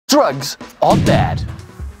Drugs are bad,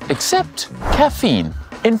 except caffeine.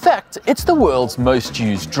 In fact, it's the world's most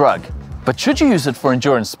used drug. But should you use it for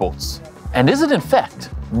endurance sports? And is it in fact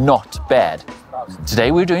not bad?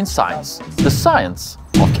 Today we're doing science, the science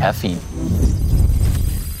of caffeine.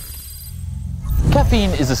 Caffeine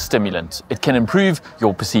is a stimulant. It can improve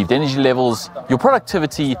your perceived energy levels, your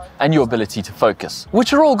productivity, and your ability to focus,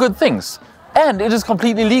 which are all good things. And it is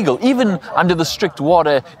completely legal, even under the strict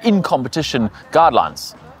WADA in-competition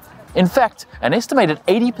guidelines. In fact, an estimated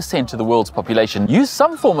 80% of the world's population use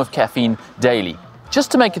some form of caffeine daily,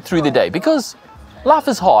 just to make it through the day, because life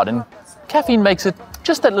is hard and caffeine makes it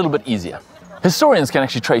just that little bit easier. Historians can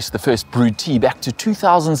actually trace the first brewed tea back to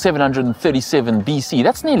 2737 BC.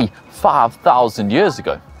 That's nearly 5,000 years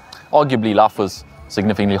ago. Arguably, life was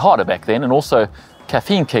significantly harder back then, and also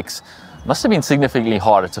caffeine kicks must have been significantly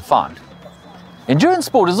harder to find. Endurance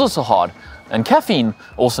sport is also hard, and caffeine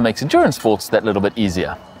also makes endurance sports that little bit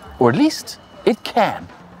easier. Or at least it can,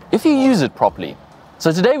 if you use it properly.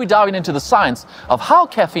 So today we're diving into the science of how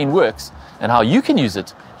caffeine works and how you can use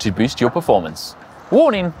it to boost your performance.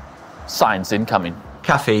 Warning, science incoming.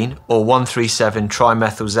 Caffeine, or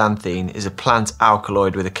 1,3-trimethylxanthine, is a plant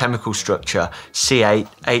alkaloid with a chemical structure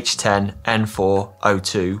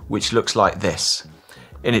C8H10N4O2, which looks like this.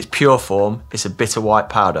 In its pure form, it's a bitter white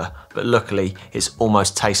powder, but luckily it's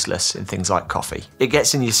almost tasteless in things like coffee. It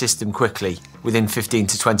gets in your system quickly, within 15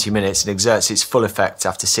 to 20 minutes, and exerts its full effect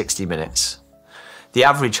after 60 minutes. The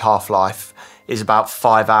average half-life is about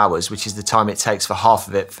 5 hours, which is the time it takes for half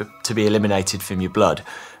of it to be eliminated from your blood,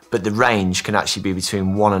 but the range can actually be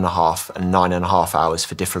between 1.5 and 9.5 hours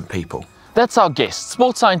for different people. That's our guest,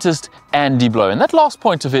 sports scientist Andy Blow, and that last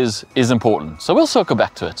point of his is important, so we'll circle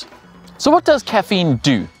back to it. So what does caffeine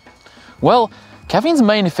do? Well, caffeine's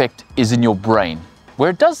main effect is in your brain,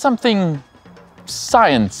 where it does something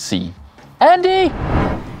science-y. Andy?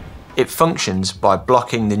 It functions by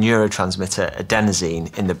blocking the neurotransmitter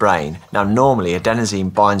adenosine in the brain. Now, normally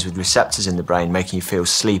adenosine binds with receptors in the brain, making you feel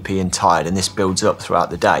sleepy and tired, and this builds up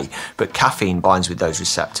throughout the day. But caffeine binds with those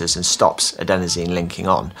receptors and stops adenosine linking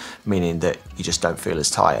on, meaning that you just don't feel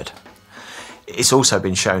as tired. It's also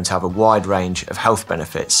been shown to have a wide range of health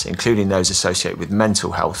benefits, including those associated with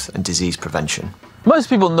mental health and disease prevention. Most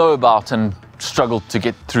people know about and struggle to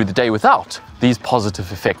get through the day without these positive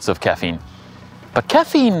effects of caffeine. But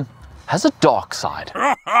caffeine has a dark side.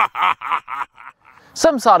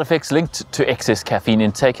 Some side effects linked to excess caffeine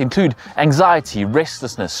intake include anxiety,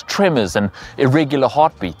 restlessness, tremors, and irregular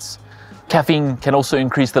heartbeats. Caffeine can also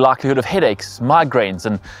increase the likelihood of headaches, migraines,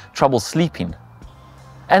 and trouble sleeping.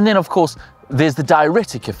 And then, of course, there's the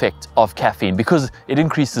diuretic effect of caffeine, because it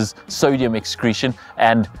increases sodium excretion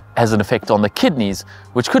and has an effect on the kidneys,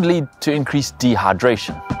 which could lead to increased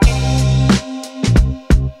dehydration.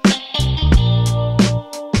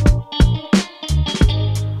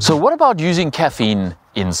 So what about using caffeine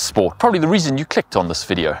in sport? Probably the reason you clicked on this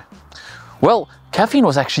video. Well, caffeine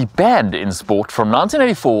was actually banned in sport from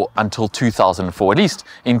 1984 until 2004, at least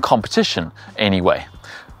in competition anyway.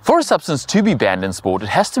 For a substance to be banned in sport, it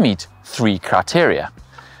has to meet 3 criteria.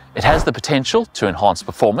 It has the potential to enhance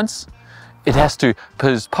performance, it has to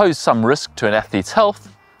pose some risk to an athlete's health,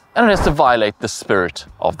 and it has to violate the spirit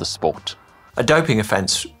of the sport. A doping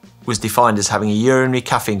offence was defined as having a urinary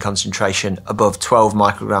caffeine concentration above 12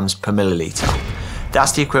 micrograms per milliliter.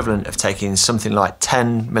 That's the equivalent of taking something like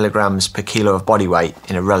 10 milligrams per kilo of body weight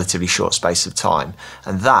in a relatively short space of time,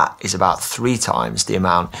 and that is about 3 times the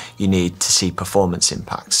amount you need to see performance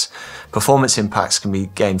impacts. Performance impacts can be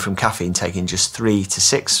gained from caffeine taking just 3 to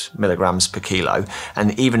 6 milligrams per kilo,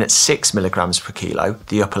 and even at 6 milligrams per kilo,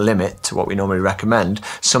 the upper limit to what we normally recommend,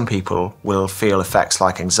 some people will feel effects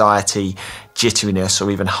like anxiety, jitteriness, or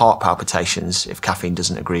even heart palpitations if caffeine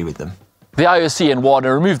doesn't agree with them. The IOC and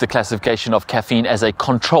WADA removed the classification of caffeine as a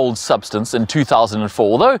controlled substance in 2004,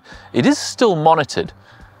 although it is still monitored.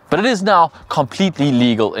 But it is now completely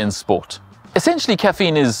legal in sport. Essentially,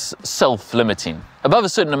 caffeine is self-limiting. Above a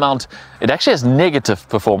certain amount, it actually has negative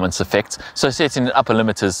performance effects, so setting an upper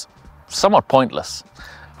limit is somewhat pointless.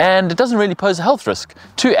 And it doesn't really pose a health risk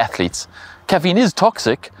to athletes. Caffeine is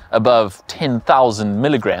toxic above 10,000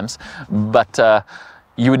 milligrams, but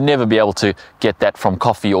you would never be able to get that from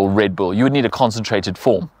coffee or Red Bull. You would need a concentrated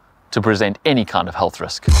form to present any kind of health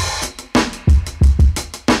risk.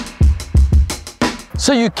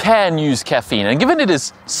 So you can use caffeine, and given it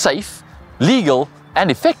is safe, legal,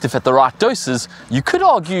 and effective at the right doses, you could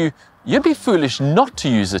argue you'd be foolish not to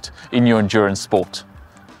use it in your endurance sport.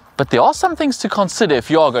 But there are some things to consider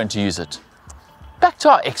if you are going to use it. Back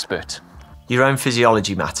to our expert. Your own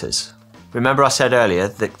physiology matters. Remember I said earlier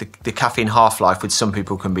that the caffeine half-life with some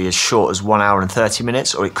people can be as short as 1 hour and 30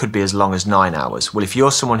 minutes, or it could be as long as 9 hours. Well, if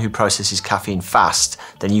you're someone who processes caffeine fast,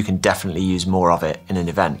 then you can definitely use more of it in an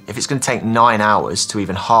event. If it's going to take 9 hours to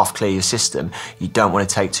even half clear your system, you don't want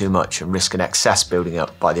to take too much and risk an excess building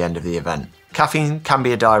up by the end of the event. Caffeine can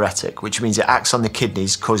be a diuretic, which means it acts on the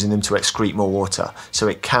kidneys, causing them to excrete more water, so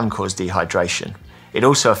it can cause dehydration. It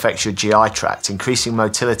also affects your GI tract, increasing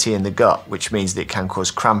motility in the gut, which means that it can cause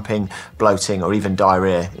cramping, bloating, or even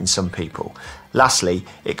diarrhea in some people. Lastly,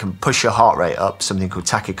 it can push your heart rate up, something called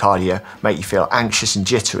tachycardia, make you feel anxious and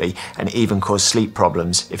jittery, and even cause sleep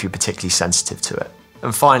problems if you're particularly sensitive to it.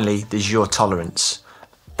 And finally, there's your tolerance.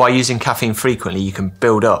 By using caffeine frequently, you can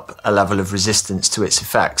build up a level of resistance to its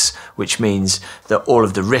effects, which means that all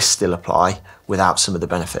of the risks still apply without some of the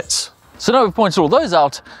benefits. So now we've pointed all those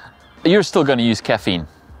out, you're still going to use caffeine,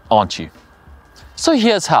 aren't you? So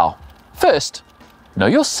here's how. First, know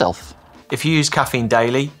yourself. If you use caffeine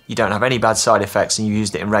daily, you don't have any bad side effects, and you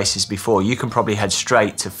used it in races before, you can probably head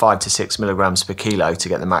straight to 5 to 6 milligrams per kilo to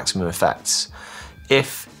get the maximum effects.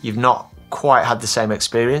 If you've not quite had the same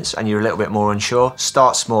experience and you're a little bit more unsure,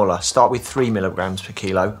 start smaller. Start with 3 milligrams per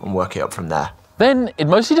kilo and work it up from there. Then it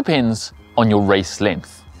mostly depends on your race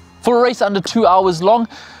length. For a race under 2 hours long,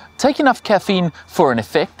 take enough caffeine for an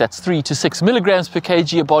effect, that's 3 to 6 milligrams per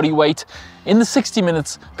kg of body weight, in the 60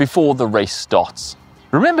 minutes before the race starts.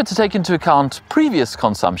 Remember to take into account previous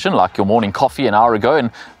consumption, like your morning coffee an hour ago,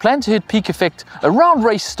 and plan to hit peak effect around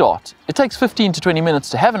race start. It takes 15 to 20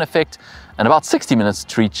 minutes to have an effect, and about 60 minutes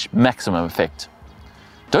to reach maximum effect.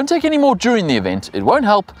 Don't take any more during the event, it won't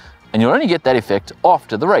help, and you'll only get that effect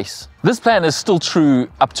after the race. This plan is still true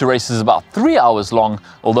up to races about 3 hours long,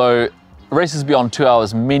 although races beyond 2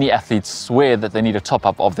 hours, many athletes swear that they need a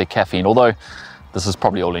top-up of their caffeine, although this is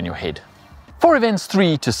probably all in your head. For events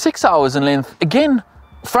 3 to 6 hours in length, again,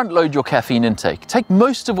 front-load your caffeine intake. Take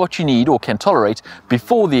most of what you need or can tolerate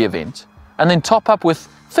before the event, and then top up with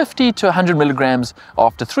 50 to 100 milligrams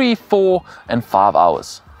after 3, 4, and 5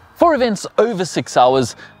 hours. For events over 6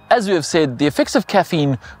 hours, as we have said, the effects of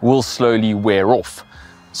caffeine will slowly wear off,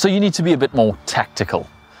 so you need to be a bit more tactical.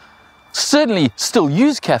 Certainly still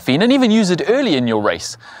use caffeine and even use it early in your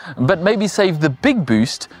race, but maybe save the big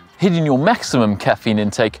boost, hitting your maximum caffeine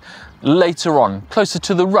intake, later on, closer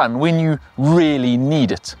to the run when you really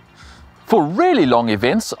need it. For really long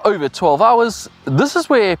events, over 12 hours, this is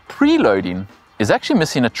where preloading is actually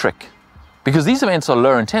missing a trick. Because these events are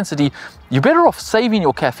lower intensity, you're better off saving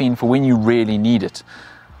your caffeine for when you really need it.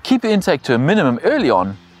 Keep your intake to a minimum early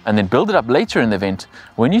on, and then build it up later in the event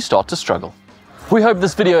when you start to struggle. We hope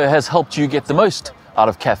this video has helped you get the most out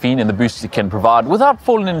of caffeine and the boost it can provide without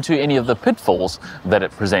falling into any of the pitfalls that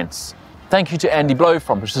it presents. Thank you to Andy Blow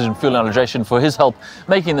from Precision Fuel and Hydration for his help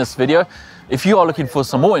making this video. If you are looking for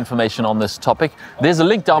some more information on this topic, there's a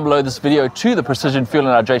link down below this video to the Precision Fuel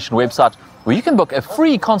and Hydration website where you can book a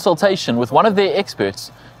free consultation with one of their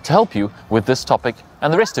experts to help you with this topic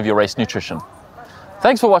and the rest of your race nutrition.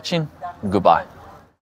 Thanks for watching, and goodbye.